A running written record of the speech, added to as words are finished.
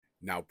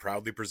now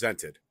proudly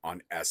presented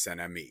on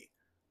SNME.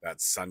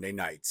 That's Sunday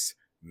night's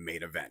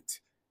main event.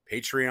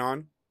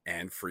 Patreon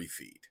and free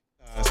feed.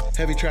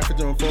 Heavy traffic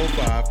during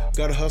 4-5.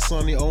 Gotta hustle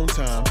on your own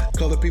time.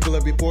 Color people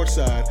every port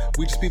side.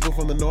 We just people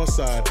from the north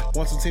side.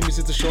 Want some teammates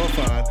at the shore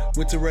fine.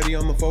 Winter ready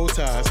on the four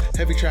ties.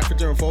 Heavy traffic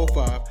during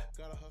 4-5.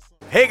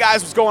 Hey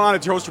guys, what's going on?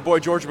 It's your host, your boy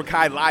George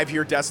Mackay, live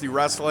here at Destiny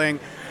Wrestling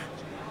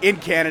in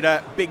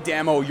Canada. Big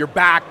Damo, you're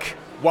back.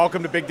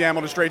 Welcome to Big Damo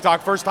to Straight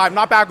Talk. First time,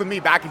 not back with me,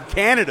 back in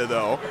Canada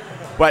though.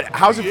 But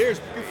how's it? Good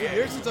few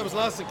years since I was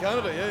last in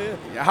Canada.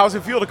 Yeah. How's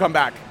it feel to come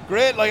back?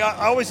 Great. Like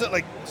I always so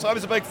I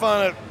was a big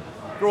fan of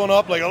growing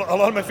up. Like a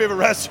lot of my favorite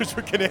wrestlers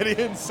were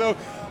Canadians, so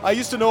I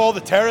used to know all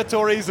the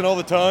territories and all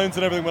the towns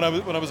and everything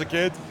when I was a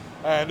kid.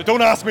 And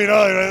don't ask me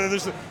now.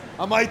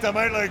 I might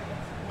like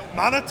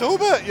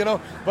Manitoba, you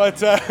know.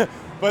 But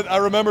I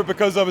remember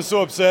because I was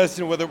so obsessed,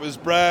 you know, whether it was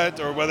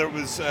Brett or whether it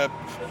was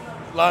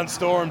Lance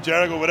Storm,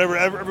 Jericho, whatever,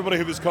 everybody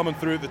who was coming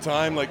through at the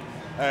time, like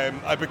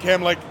I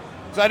became like.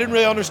 So I didn't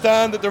really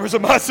understand that there was a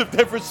massive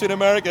difference in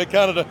America and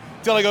Canada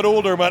until I got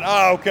older and went,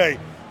 okay,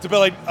 it's a bit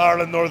like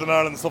Ireland, Northern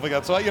Ireland and stuff like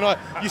that. So, you know,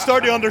 you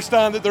start to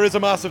understand that there is a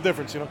massive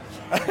difference, you know.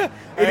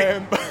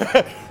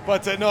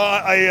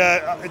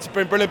 It's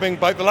been brilliant being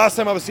back. The last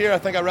time I was here, I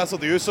think I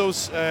wrestled the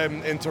Usos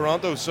in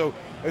Toronto, so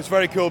it's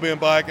very cool being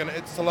back, and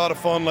it's a lot of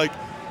fun. Like,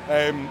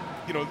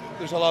 you know,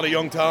 there's a lot of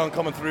young talent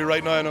coming through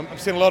right now, and I'm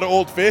seeing a lot of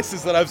old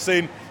faces that I've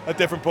seen at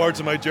different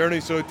parts of my journey,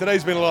 so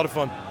today's been a lot of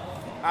fun.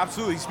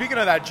 Absolutely. Speaking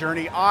of that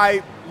journey,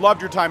 I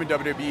loved your time in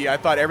WWE. I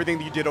thought everything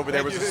that you did over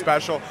there was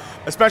special,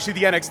 especially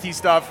the NXT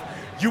stuff.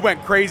 You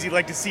went crazy,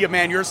 like to see a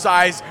man your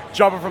size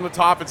jumping from the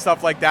top and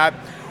stuff like that.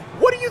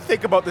 What do you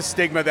think about the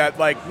stigma that,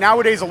 like,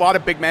 nowadays a lot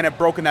of big men have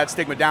broken that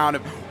stigma down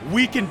of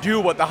we can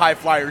do what the high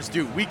flyers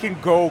do. We can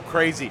go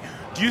crazy.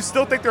 Do you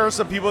still think there are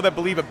some people that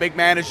believe a big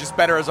man is just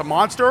better as a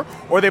monster,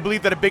 or they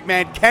believe that a big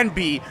man can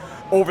be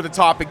over the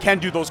top and can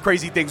do those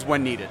crazy things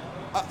when needed?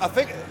 I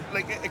think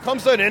like it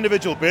comes down to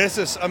individual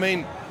basis. I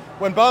mean,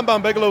 when Bam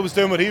Bam Bigelow was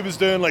doing what he was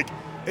doing, like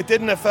it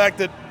didn't affect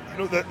that. You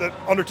know that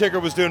Undertaker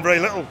was doing very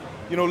little.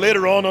 You know,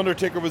 later on,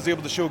 Undertaker was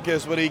able to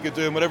showcase what he could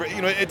do and whatever.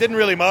 You know, it didn't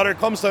really matter. It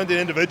comes down to the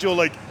individual.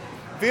 Like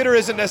Vader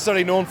isn't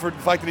necessarily known for the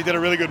fact that he did a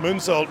really good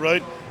moonsault,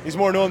 right? He's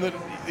more known that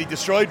he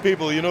destroyed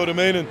people. You know what I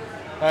mean? And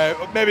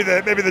maybe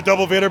the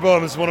double Vader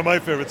bomb is one of my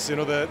favorites. You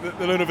know, the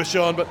Luna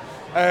Vachon. But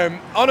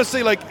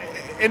honestly, like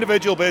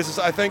individual basis,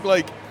 I think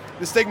like.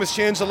 The stigma's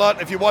changed a lot.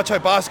 If you watch how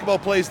basketball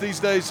plays these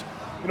days,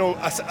 you know,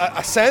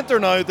 a center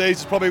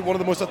nowadays is probably one of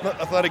the most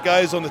athletic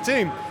guys on the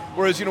team.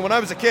 Whereas, you know, when I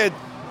was a kid,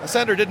 a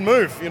center didn't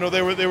move. You know,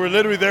 they were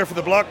literally there for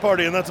the block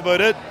party, and that's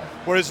about it.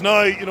 Whereas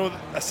now, you know,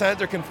 a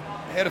center can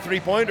hit a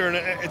three-pointer, and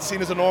it's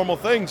seen as a normal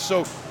thing.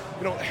 So,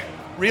 you know,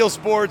 real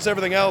sports,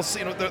 everything else,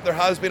 you know, there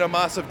has been a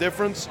massive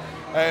difference.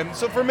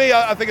 So for me,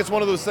 I think it's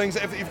one of those things.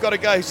 If you've got a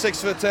guy who's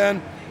 6'10",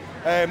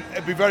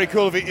 it'd be very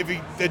cool if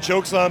he did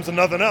choke slams and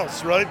nothing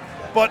else, right?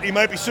 But he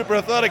might be super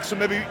athletic, so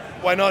maybe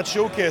why not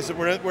showcase it?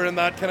 We're in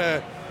that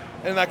kind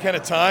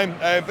of time.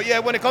 But yeah,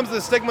 when it comes to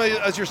the stigma,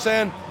 as you're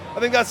saying,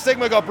 I think that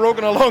stigma got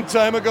broken a long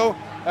time ago,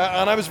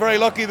 and I was very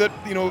lucky that,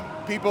 you know,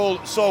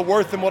 people saw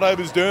worth in what I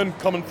was doing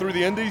coming through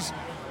the Indies,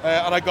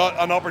 and I got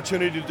an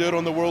opportunity to do it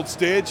on the world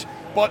stage.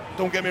 But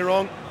don't get me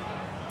wrong,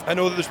 I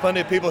know that there's plenty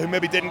of people who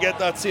maybe didn't get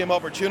that same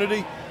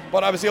opportunity,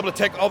 but I was able to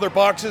tick other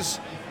boxes.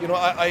 You know,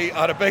 I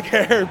had a big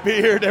hair,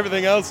 beard,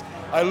 everything else.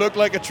 I look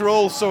like a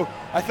troll, so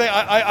I think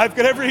I've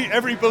got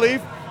every belief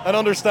and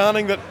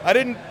understanding that I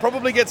didn't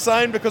probably get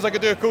signed because I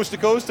could do a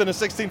coast-to-coast in a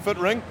 16-foot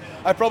ring.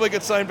 I probably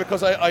get signed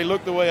because I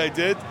looked the way I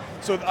did.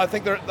 So I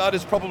think that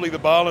is probably the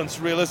balance,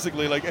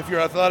 realistically. Like, if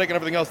you're athletic and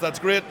everything else, that's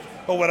great,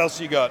 but what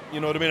else you got? You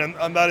know what I mean?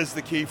 And that is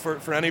the key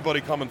for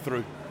anybody coming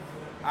through.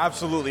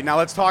 Absolutely. Now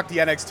let's talk the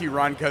NXT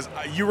run, because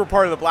you were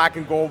part of the Black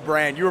and Gold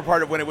brand. You were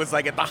part of when it was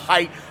like at the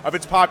height of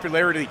its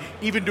popularity,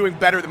 even doing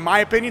better, in my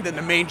opinion, than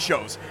the main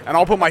shows. And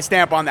I'll put my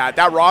stamp on that.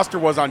 That roster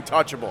was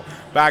untouchable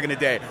back in the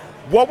day.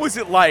 What was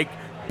it like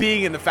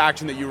being in the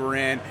faction that you were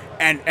in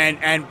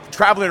and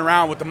traveling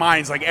around with the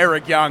minds like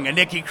Eric Young and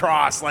Nikki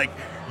Cross? Like,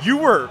 you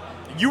were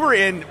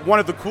in one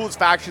of the coolest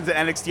factions that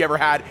NXT ever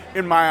had,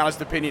 in my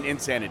honest opinion,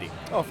 Insanity.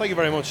 Oh, thank you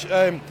very much.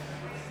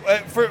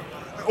 For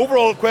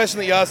overall question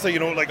that you asked, you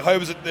know, like how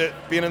was it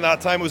being in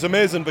that time? It was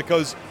amazing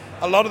because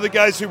a lot of the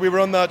guys who we were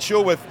on that show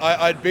with,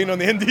 I'd been on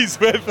the Indies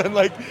with and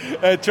like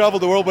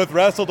traveled the world with,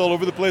 wrestled all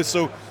over the place.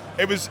 So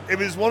it was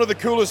one of the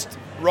coolest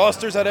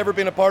rosters I'd ever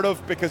been a part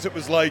of, because it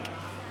was like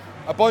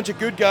a bunch of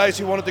good guys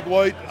who wanted to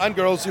go out, and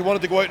girls who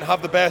wanted to go out and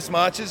have the best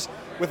matches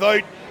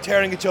without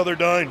tearing each other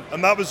down.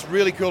 And that was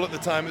really cool at the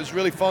time. It was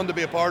really fun to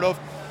be a part of.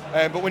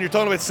 But when you're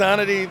talking about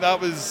Sanity, that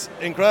was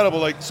incredible.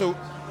 Like, so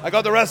I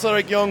got to wrestle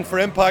Eric Young for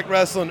Impact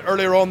Wrestling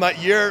earlier on that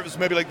year. It was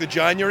maybe like the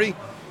January.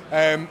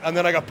 And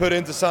then I got put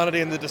into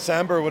Sanity in the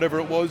December or whatever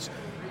it was.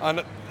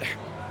 And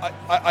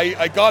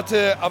I got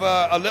to have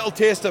a little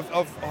taste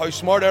of how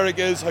smart Eric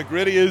is, how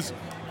great he is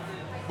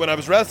when I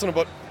was wrestling him.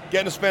 But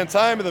getting to spend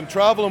time with him,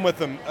 traveling with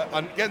him,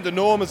 and getting to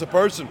know him as a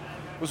person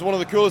was one of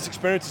the coolest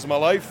experiences of my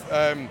life.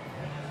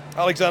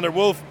 Alexander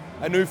Wolf,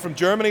 I knew from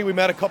Germany. We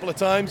met a couple of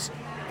times.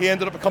 he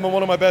ended up becoming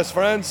one of my best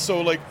friends.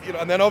 So like, you know,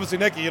 and then obviously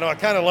Nikki, you know, I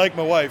kind of like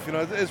my wife. You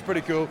know, it's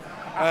pretty cool.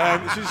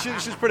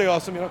 She's pretty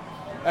awesome. You know,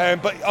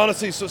 but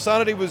honestly, so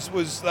Sanity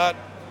was that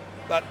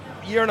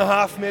year and a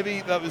half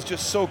maybe that was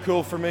just so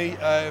cool for me.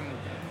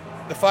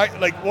 The fact,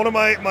 like, one of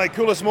my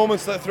coolest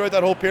moments throughout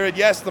that whole period,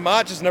 yes, the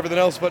matches and everything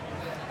else, but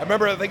I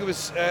remember, I think it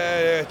was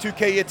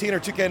 2K18 or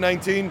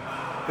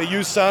 2K19, they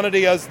used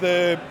Sanity as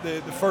the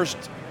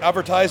first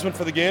advertisement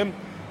for the game,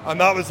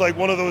 and that was like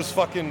one of those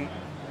fucking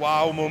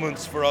wow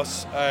moments for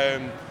us,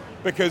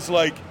 because,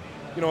 like,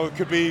 you know, it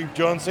could be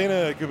John Cena,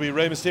 it could be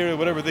Rey Mysterio,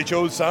 whatever, they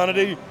chose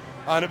Sanity,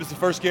 and it was the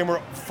first game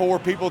where 4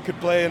 people could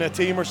play in a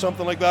team or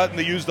something like that, and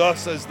they used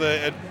us as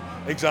the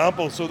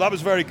example, so that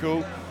was very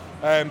cool.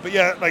 But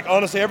yeah, like,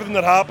 honestly, everything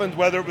that happened,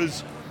 whether it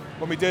was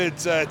when we did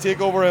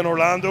TakeOver in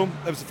Orlando,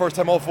 it was the first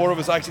time all 4 of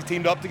us actually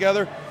teamed up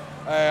together,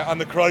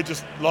 and the crowd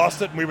just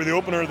lost it, and we were the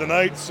opener of the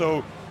night.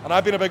 So, and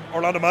I've been a big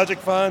Orlando Magic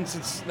fan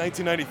since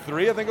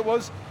 1993, I think it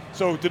was.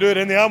 So to do it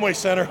in the Amway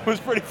Center was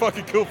pretty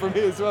fucking cool for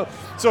me as well.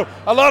 So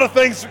a lot of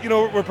things, you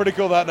know, were pretty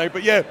cool that night.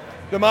 But yeah,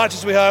 the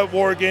matches we had,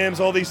 War Games,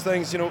 all these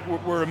things, you know,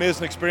 were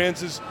amazing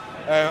experiences.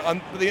 And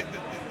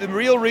the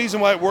real reason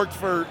why it worked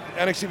for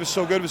NXT was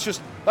so good was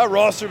just that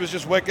roster was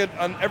just wicked,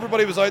 and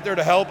everybody was out there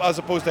to help as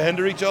opposed to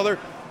hinder each other.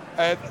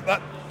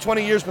 That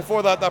 20 years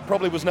before that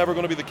probably was never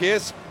going to be the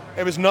case.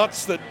 It was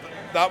nuts that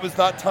was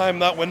that time,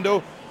 that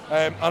window,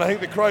 and I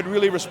think the crowd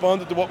really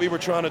responded to what we were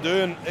trying to do,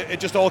 and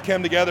it just all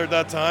came together at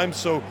that time.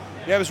 So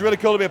yeah, it was really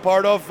cool to be a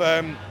part of.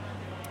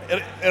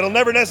 It'll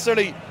never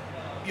necessarily,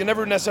 you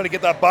never necessarily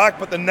get that back,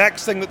 but the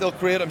next thing that they'll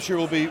create, I'm sure,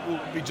 will be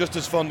just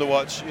as fun to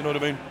watch. You know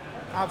what I mean?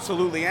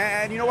 Absolutely.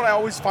 And you know what I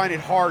always find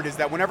it hard is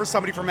that whenever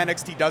somebody from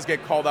NXT does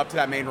get called up to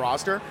that main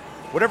roster,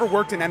 whatever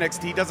worked in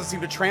NXT doesn't seem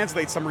to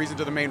translate some reason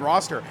to the main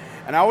roster.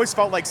 And I always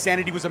felt like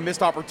Sanity was a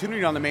missed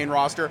opportunity on the main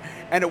roster,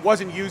 and it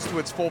wasn't used to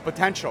its full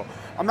potential.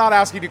 I'm not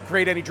asking you to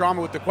create any drama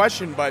with the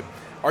question, but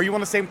are you on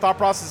the same thought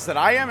process that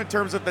I am in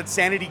terms of that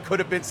Sanity could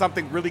have been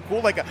something really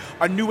cool, like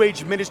a new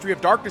age Ministry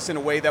of Darkness in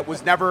a way that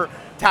was never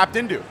tapped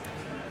into?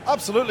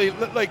 Absolutely.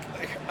 Like,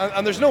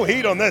 and there's no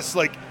heat on this.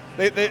 Like,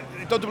 They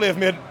WWE have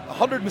made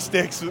 100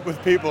 mistakes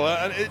with people,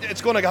 and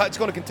it's going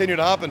to continue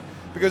to happen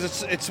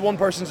because it's one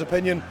person's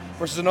opinion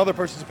versus another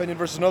person's opinion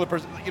versus another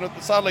person. You know,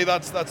 sadly,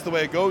 that's the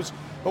way it goes.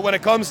 But when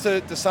it comes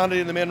to Sanity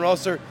in the main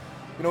roster,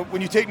 you know,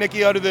 when you take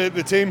Nikki out of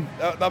the team,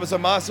 that was a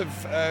massive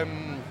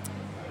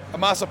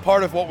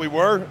part of what we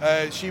were.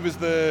 She was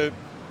the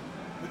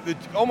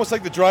almost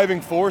like the driving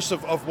force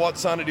of what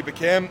Sanity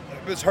became.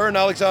 It was her and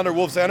Alexander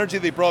Wolf's energy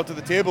they brought to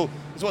the table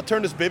is what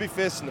turned us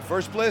babyface in the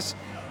first place.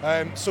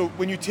 So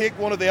when you take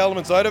one of the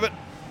elements out of it,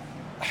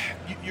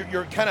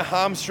 you're kind of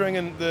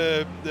hamstringing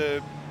the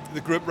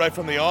group right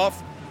from the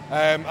off,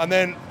 and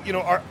then, you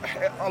know,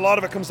 a lot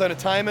of it comes down to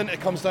timing.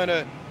 It comes down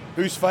to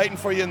who's fighting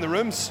for you in the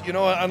rooms, you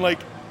know. And like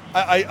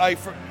I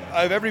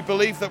have every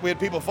belief that we had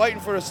people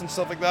fighting for us and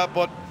stuff like that,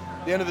 but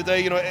at the end of the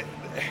day, you know,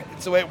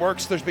 it's the way it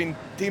works. There's been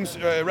teams,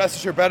 rest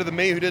assured, better than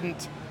me who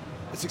didn't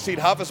succeed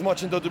half as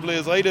much in WWE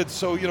as I did.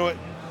 So, you know,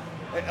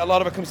 a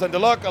lot of it comes down to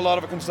luck. A lot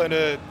of it comes down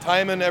to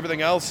timing,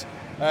 everything else.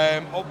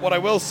 What I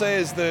will say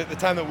is the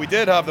time that we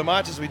did have, the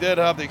matches we did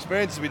have, the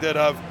experiences we did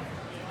have,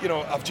 you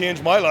know, have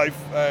changed my life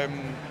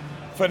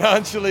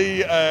financially,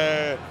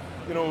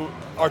 you know,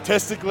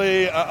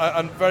 artistically,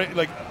 and very,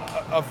 like,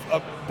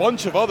 a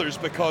bunch of others,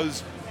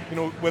 because, you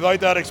know, without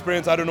that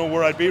experience, I don't know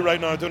where I'd be right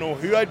now. I don't know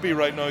who I'd be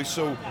right now.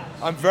 So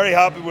I'm very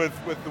happy with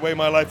the way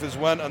my life has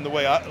went and the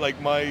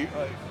way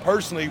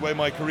personally way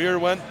my career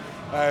went.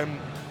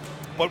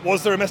 But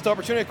was there a missed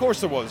opportunity? Of course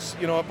there was.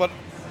 You know, but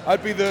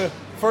I'd be the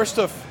first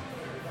of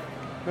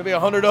maybe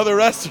 100 other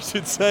wrestlers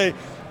who'd say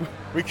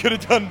we could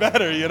have done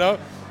better, you know.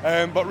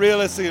 But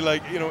realistically,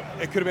 like, you know,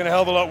 it could have been a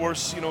hell of a lot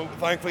worse. You know,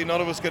 thankfully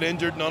none of us got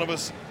injured, none of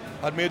us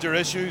had major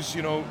issues.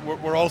 You know,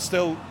 we're all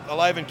still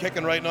alive and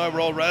kicking right now.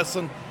 We're all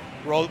wrestling.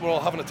 We're all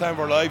having a time of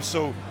our lives.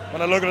 So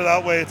when I look at it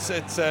that way,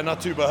 it's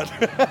not too bad.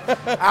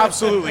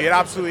 Absolutely, it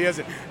absolutely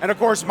isn't. And of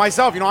course,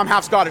 myself, you know, I'm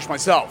half Scottish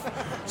myself.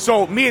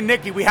 So me and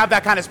Nikki, we have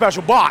that kind of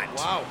special bond.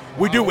 Wow.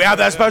 We do. We have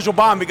that special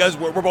bond because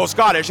we're both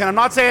Scottish. And I'm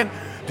not saying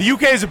the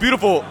UK is a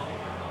beautiful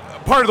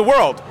part of the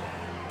world,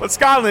 but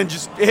Scotland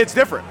just hits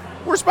different.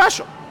 We're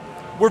special.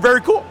 We're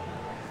very cool.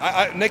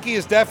 Nikki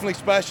is definitely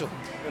special,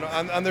 you know,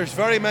 and there's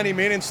very many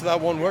meanings to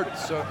that one word.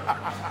 So,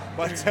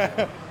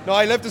 but no,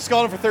 I lived in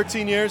Scotland for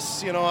 13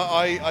 years. You know,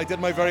 I did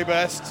my very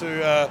best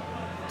to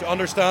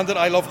understand it.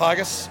 I love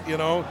haggis. You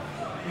know,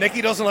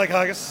 Nikki doesn't like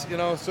haggis. You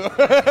know, so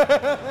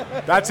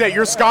that's it.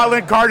 Your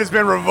Scotland card has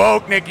been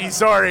revoked, Nikki.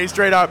 Sorry,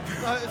 straight up.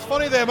 It's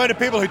funny the amount of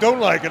people who don't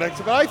like it,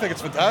 but I think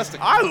it's fantastic.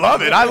 I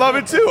love it. I love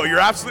it too. You're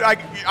absolutely.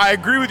 I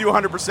agree with you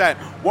 100%.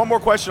 One more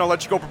question. I'll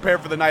let you go prepare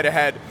for the night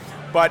ahead.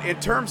 But in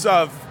terms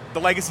of the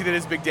legacy that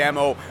is Big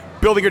Damo,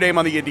 building your name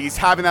on the indies,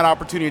 having that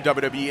opportunity in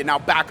WWE, and now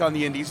back on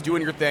the indies,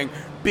 doing your thing,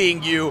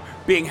 being you,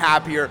 being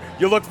happier.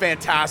 You look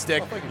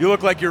fantastic. You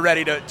look like you're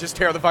ready to just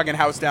tear the fucking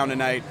house down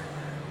tonight.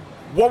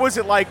 What was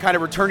it like kind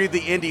of returning to the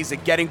indies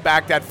and getting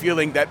back that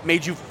feeling that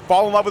made you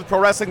fall in love with pro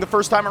wrestling the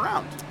first time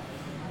around?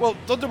 Well,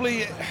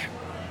 WWE,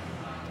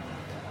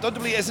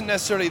 WWE isn't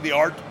necessarily the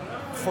art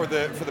for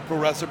the pro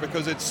wrestler,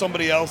 because it's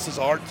somebody else's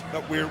art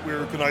that we're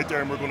going out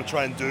there and we're going to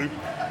try and do.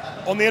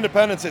 On the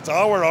independents, it's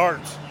our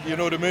art, you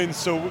know what I mean?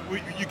 So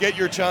you get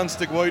your chance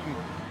to go out and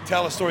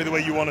tell a story the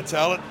way you want to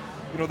tell it.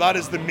 You know, that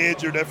is the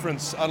major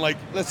difference. And like,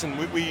 listen,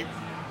 we you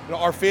know,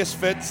 our face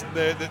fits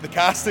the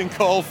casting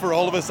call for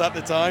all of us at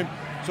the time.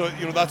 So,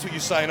 you know, that's what you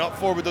sign up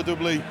for with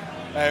WWE.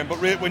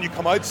 But when you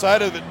come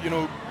outside of it, you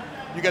know,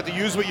 you get to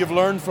use what you've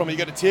learned from it. You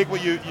get to take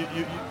what you've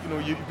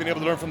been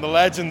able to learn from the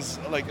legends.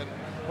 Like,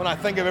 when I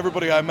think of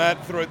everybody I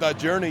met throughout that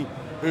journey,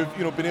 who've,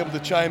 you know, been able to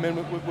chime in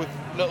with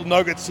little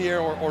nuggets here,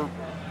 or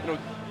you know,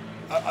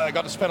 I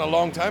got to spend a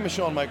long time with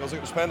Shawn Michaels. I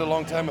got to spend a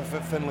long time with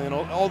Finlay, and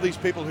all these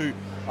people who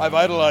I've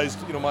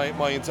idolized, you know,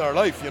 my entire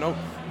life, you know,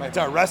 my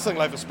entire wrestling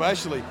life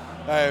especially.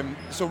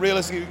 So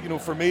realistically, you know,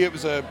 for me it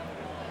was a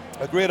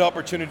great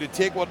opportunity to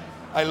take what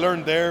I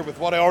learned there with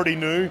what I already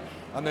knew,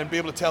 and then be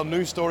able to tell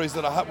new stories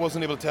that I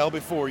wasn't able to tell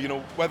before. You know,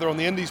 whether on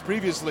the indies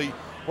previously,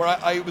 where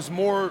I was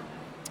more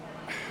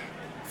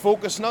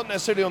focused, not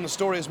necessarily on the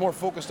story, is more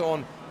focused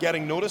on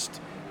getting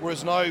noticed.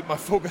 Whereas now my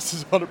focus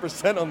is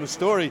 100% on the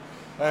story,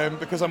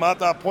 because I'm at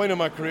that point in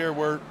my career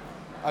where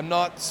I'm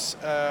not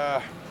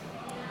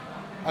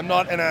in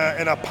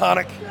a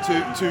panic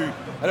to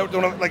I don't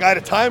know, like, I had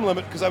a time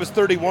limit because I was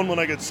 31 when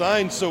I got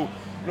signed. So,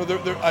 you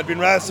know, I'd been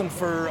wrestling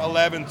for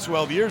 11,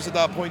 12 years at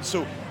that point.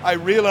 So I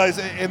realized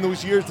in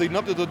those years leading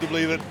up to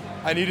WWE that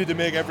I needed to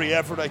make every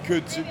effort I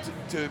could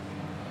to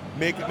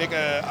make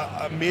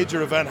a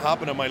major event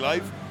happen in my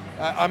life.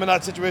 I'm in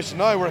that situation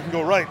now where I can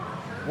go, right,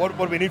 what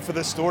do we need for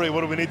this story?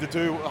 What do we need to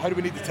do? How do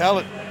we need to tell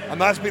it? And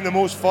that's been the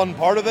most fun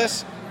part of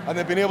this. And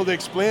they've been able to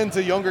explain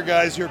to younger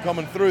guys who are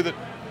coming through that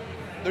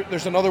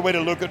there's another way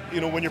to look at, you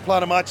know, when you're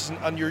planning matches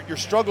and you're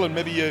struggling,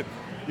 maybe you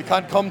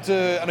can't come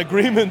to an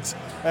agreement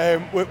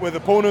with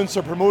opponents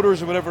or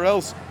promoters or whatever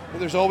else, but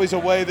there's always a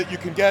way that you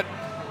can get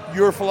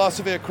your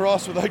philosophy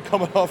across without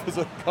coming off as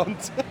a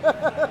cunt.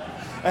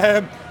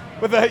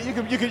 But you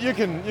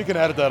can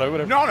edit that out,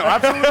 whatever. No,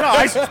 absolutely not.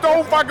 I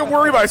don't fucking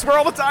worry about it. I swear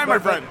all the time, my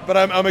friend.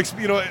 But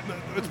you know,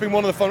 it's been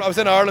one of the fun. I was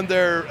in Ireland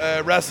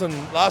there wrestling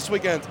last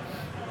weekend,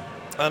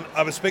 and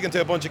I was speaking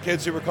to a bunch of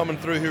kids who were coming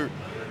through who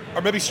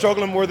are maybe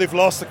struggling where they've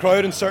lost the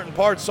crowd in certain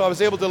parts. So I was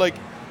able to, like,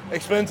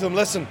 explain to them,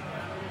 listen,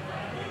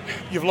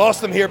 you've lost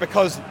them here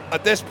because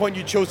at this point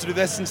you chose to do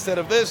this instead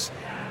of this.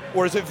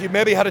 Whereas if you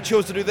maybe had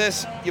chose to do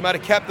this, you might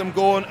have kept them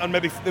going and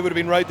maybe they would have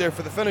been right there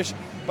for the finish.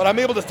 But I'm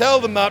able to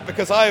tell them that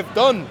because I have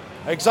done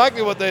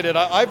exactly what they did.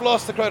 I've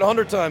lost the crowd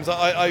 100 times.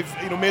 I've,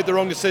 you know, made the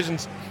wrong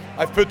decisions.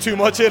 I've put too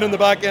much in the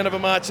back end of a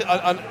match,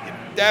 and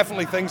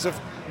definitely things have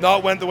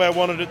not went the way I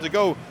wanted it to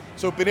go.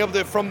 So being able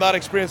to, from that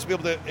experience, be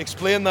able to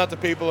explain that to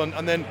people,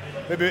 and then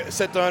maybe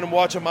sit down and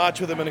watch a match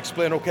with them and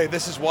explain, okay,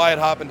 this is why it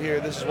happened here,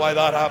 this is why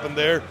that happened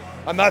there.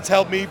 And that's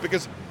helped me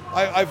because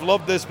I've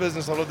loved this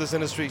business, I've loved this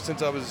industry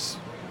since I was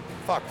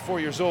 4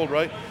 years old,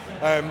 right?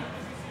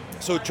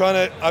 So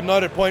I'm now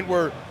at a point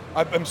where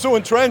I'm so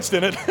entrenched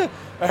in it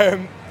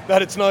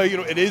that it's now, you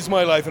know, it is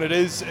my life, and it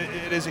is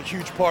a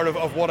huge part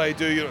of what I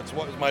do. You know, it's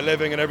what is my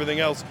living and everything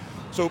else.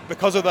 So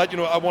because of that, you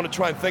know, I want to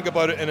try and think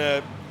about it in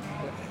a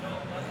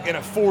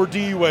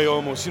 4D way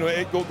almost, you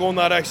know, go in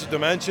that extra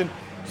dimension,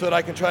 so that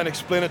I can try and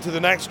explain it to the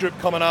next group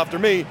coming after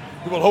me,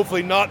 who will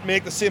hopefully not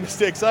make the same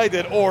mistakes I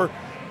did, or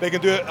they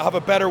can have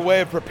a better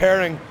way of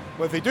preparing.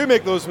 Well, if they do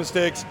make those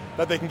mistakes,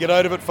 that they can get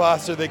out of it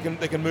faster, they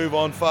can move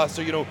on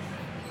faster. You know,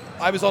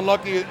 I was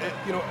unlucky,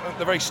 you know, at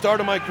the very start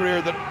of my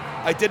career that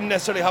I didn't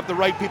necessarily have the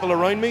right people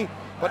around me,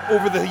 but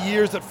over the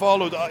years that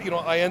followed, you know,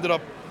 I ended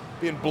up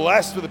being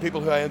blessed with the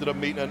people who I ended up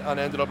meeting and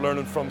ended up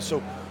learning from.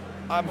 So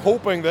I'm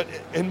hoping that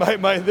in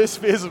this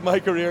phase of my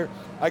career,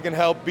 I can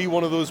help be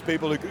one of those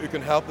people who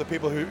can help the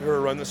people who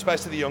are around,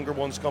 especially the younger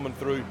ones coming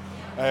through.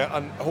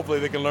 And hopefully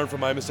they can learn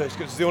from my mistakes,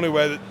 because it's the only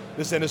way that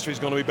this industry is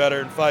going to be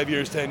better in 5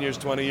 years, 10 years,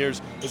 20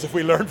 years, is if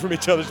we learn from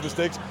each other's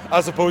mistakes,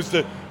 as opposed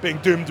to being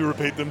doomed to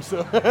repeat them.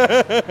 So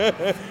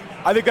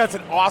I think that's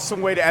an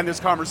awesome way to end this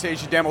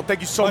conversation, Damo.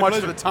 Thank you so much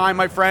for the time,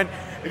 my friend.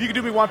 If you could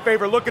do me one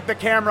favor, look at the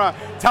camera,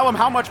 tell them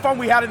how much fun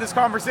we had in this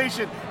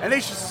conversation, and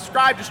they should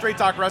subscribe to Straight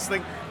Talk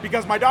Wrestling,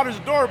 because my daughter's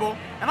adorable,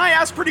 and I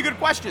ask pretty good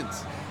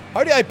questions.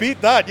 How do I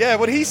beat that? Yeah,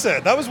 what he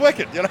said. That was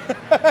wicked, you know.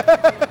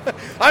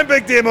 I'm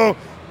Big Damo.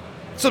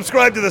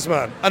 Subscribe to this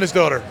man and his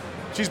daughter.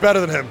 She's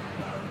better than him.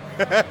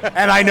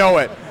 And I know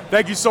it.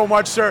 Thank you so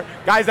much, sir.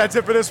 Guys, that's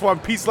it for this one.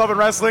 Peace, love, and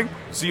wrestling.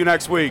 See you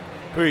next week.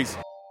 Peace.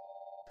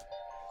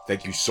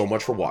 Thank you so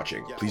much for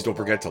watching. Please don't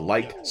forget to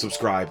like,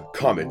 subscribe,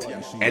 comment,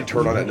 and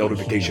turn on that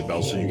notification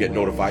bell so you get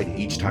notified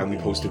each time we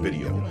post a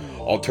video.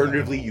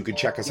 Alternatively, you can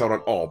check us out on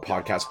all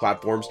podcast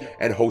platforms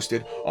and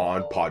hosted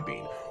on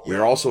Podbean. We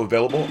are also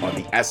available on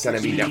the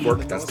SNME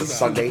Network. That's the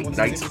Sunday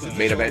Night's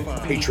Main Event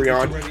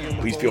Patreon.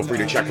 Please feel free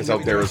to check us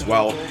out there as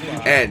well.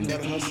 And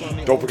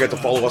don't forget to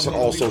follow us on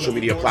all social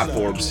media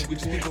platforms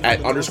at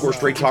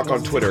 _Straight Talk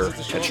on Twitter,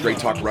 at Straight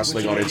Talk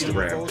Wrestling on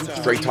Instagram,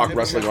 Straight Talk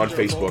Wrestling on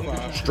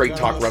Facebook, Straight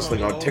Talk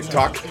Wrestling on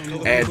TikTok,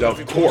 and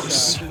of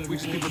course,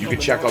 you can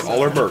check out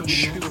all our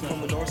merch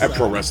at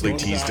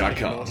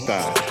ProWrestlingTees.com.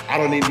 I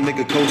don't need a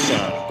nigga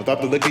cosign.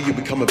 Without the liquor, you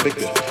become a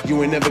victor.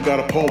 You ain't never got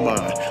a pole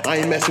mine. I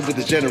ain't messing with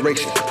this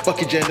generation.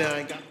 Fuck your gen, I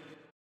ain't got